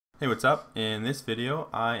Hey, what's up? In this video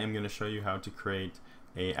I am going to show you how to create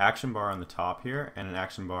a action bar on the top here and an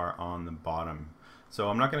action bar on the bottom. So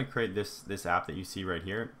I'm not going to create this app that you see right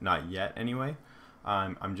here, not yet anyway.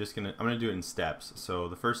 I'm going to do it in steps. So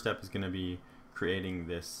the first step is going to be creating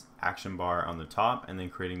this action bar on the top and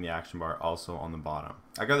then creating the action bar also on the bottom.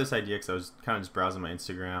 I got this idea because I was kind of just browsing my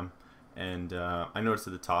Instagram and I noticed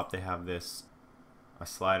at the top they have a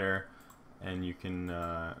slider and you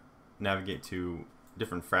can navigate to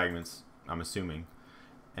different fragments, I'm assuming,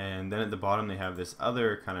 and then at the bottom they have this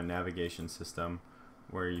other kind of navigation system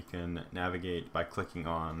where you can navigate by clicking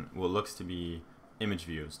on what looks to be image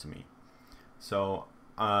views to me. So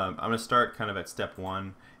I'm going to start kind of at step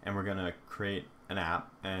one, and we're going to create an app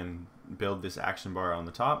and build this action bar on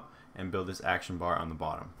the top and build this action bar on the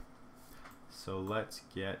bottom. So let's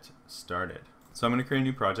get started. So I'm going to create a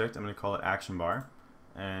new project. I'm going to call it action bar,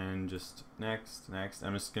 and just next.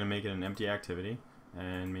 I'm just going to make it an empty activity,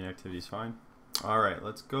 and main activity is fine. Alright,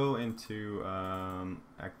 let's go into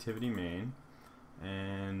activity main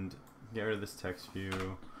and get rid of this text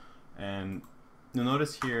view, and you'll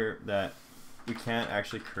notice here that we can't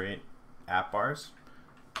actually create app bars,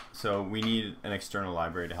 so we need an external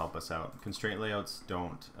library to help us out. Constraint layouts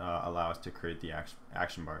don't allow us to create the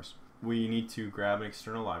action bars. We need to grab an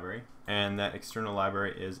external library, and that external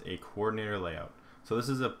library is a coordinator layout. So this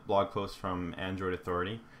is a blog post from Android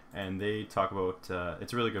Authority, and they talk about,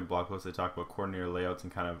 it's a really good blog post. They talk about coordinator layouts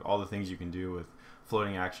and kind of all the things you can do with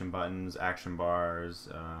floating action buttons, action bars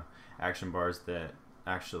that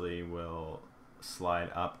actually will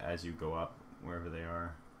slide up as you go up, wherever they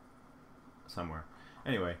are, somewhere.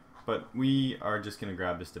 Anyway, but we are just going to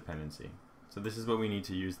grab this dependency. So this is what we need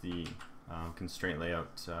to use the constraint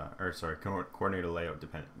layout, coordinator layout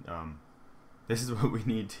this is what we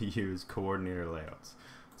need to use coordinator layouts.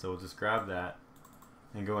 So we'll just grab that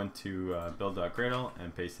and go into build.gradle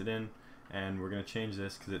and paste it in, and we're going to change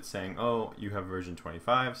this because it's saying, oh, you have version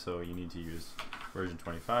 25, so you need to use version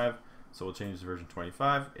 25. So we'll change to version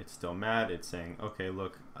 25. It's still mad. It's saying, okay,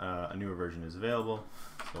 look, a newer version is available,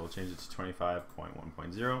 so we'll change it to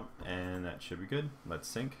 25.1.0, and that should be good. Let's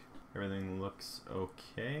sync. Everything looks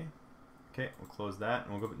okay. Okay, we'll close that,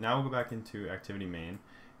 and now we'll go back into activity main,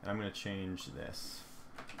 and I'm going to change this.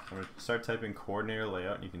 I'm going to start typing coordinator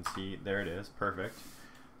layout, and you can see there it is, perfect.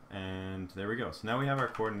 And there we go. So now we have our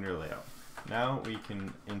coordinator layout. Now we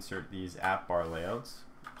can insert these app bar layouts.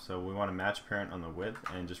 So we want to match parent on the width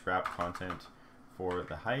and just wrap content for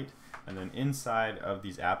the height. And then inside of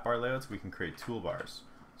these app bar layouts, we can create toolbars.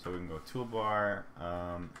 So we can go toolbar,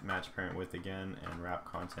 match parent width again, and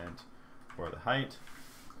wrap content for the height.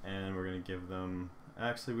 And we're going to give them,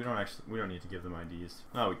 we don't need to give them IDs.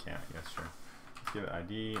 Oh, we can't. Yes, sure. Let's give it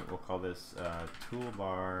ID. We'll call this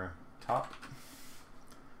toolbar top.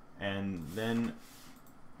 And then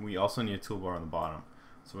we also need a toolbar on the bottom.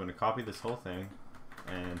 So we're going to copy this whole thing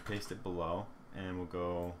and paste it below, and we'll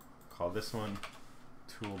go call this one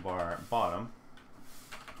toolbar bottom.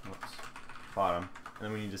 Whoops, bottom. And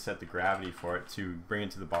then we need to set the gravity for it to bring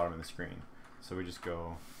it to the bottom of the screen. So we just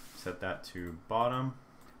go set that to bottom.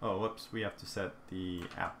 Oh, whoops, we have to set the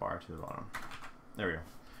app bar to the bottom. There we go.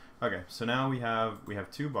 Okay, so now we have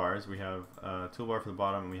two bars. We have a toolbar for the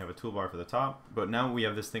bottom and we have a toolbar for the top. But now we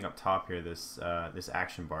have this thing up top here, this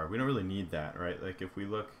action bar. We don't really need that, right? Like if we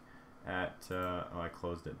look at, oh, I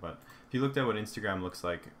closed it. But if you looked at what Instagram looks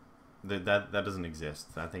like, that doesn't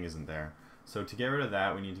exist. That thing isn't there. So to get rid of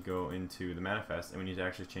that, we need to go into the manifest and we need to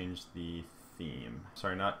actually change the theme.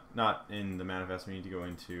 Sorry, not in the manifest. We need to go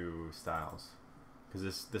into styles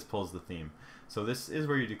because this pulls the theme. So this is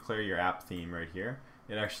where you declare your app theme right here.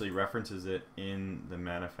 It actually references it in the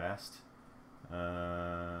manifest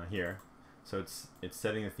here. So it's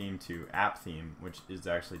setting the theme to app theme, which is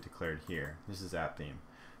actually declared here. This is app theme.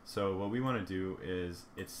 So what we want to do is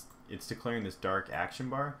it's declaring this dark action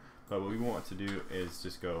bar, but what we want to do is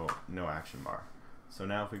just go no action bar. So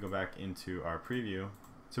now if we go back into our preview,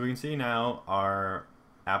 so we can see now our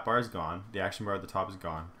app bar is gone, the action bar at the top is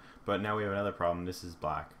gone, but now we have another problem. This is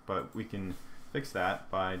black, but we can fix that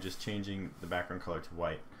by just changing the background color to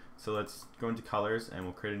white. So let's go into colors and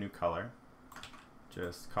we'll create a new color.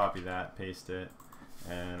 Just copy that, paste it,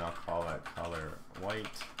 and I'll call that color white,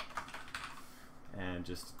 and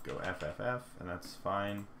just go FFF, and that's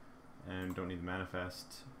fine, and don't need the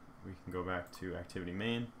manifest. We can go back to activity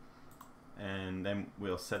main, and then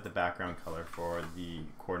we'll set the background color for the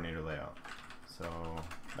coordinator layout. So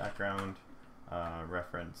background,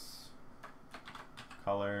 reference,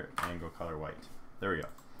 color, and go color white. There we go.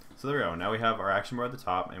 So there we go. Now we have our action bar at the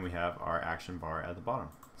top and we have our action bar at the bottom.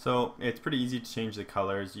 So it's pretty easy to change the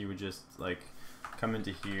colors. You would just like come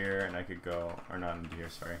into here and I could go, or not into here,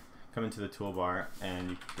 sorry, come into the toolbar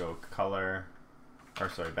and you could go color, or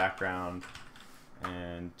sorry, background,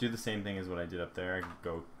 and do the same thing as what I did up there. I could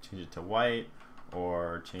go change it to white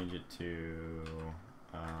or change it to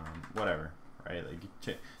whatever, right?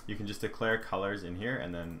 Like you can just declare colors in here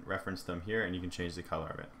and then reference them here, and you can change the color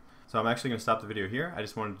of it. So I'm actually going to stop the video here. I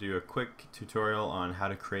just wanted to do a quick tutorial on how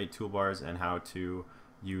to create toolbars and how to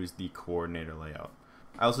use the coordinator layout.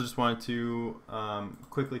 I also just wanted to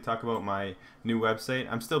quickly talk about my new website.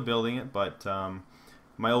 I'm still building it, but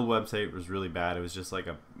my old website was really bad. It was just like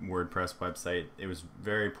a WordPress website. It was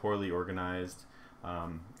very poorly organized.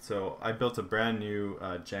 So I built a brand new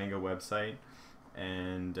Django website,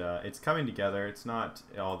 and it's coming together. It's not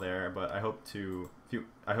all there, but I hope to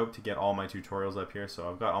get all my tutorials up here. So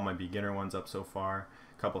I've got all my beginner ones up so far,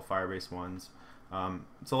 a couple Firebase ones.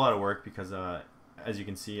 It's a lot of work because as you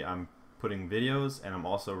can see, I'm putting videos and I'm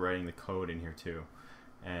also writing the code in here too.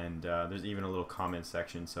 And there's even a little comment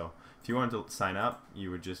section. So if you wanted to sign up,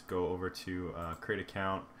 you would just go over to create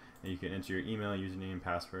account, and you can enter your email, username,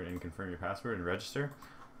 password, and confirm your password and register.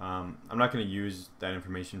 I'm not going to use that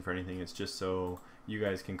information for anything. It's just so you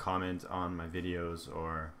guys can comment on my videos,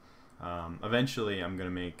 or eventually I'm going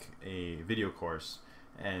to make a video course,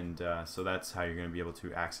 and so that's how you're going to be able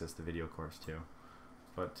to access the video course too.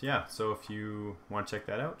 But yeah, so if you want to check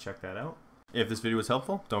that out, check that out. If this video was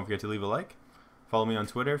helpful, don't forget to leave a like. Follow me on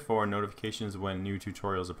Twitter for notifications when new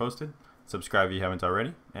tutorials are posted. Subscribe if you haven't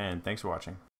already, and thanks for watching.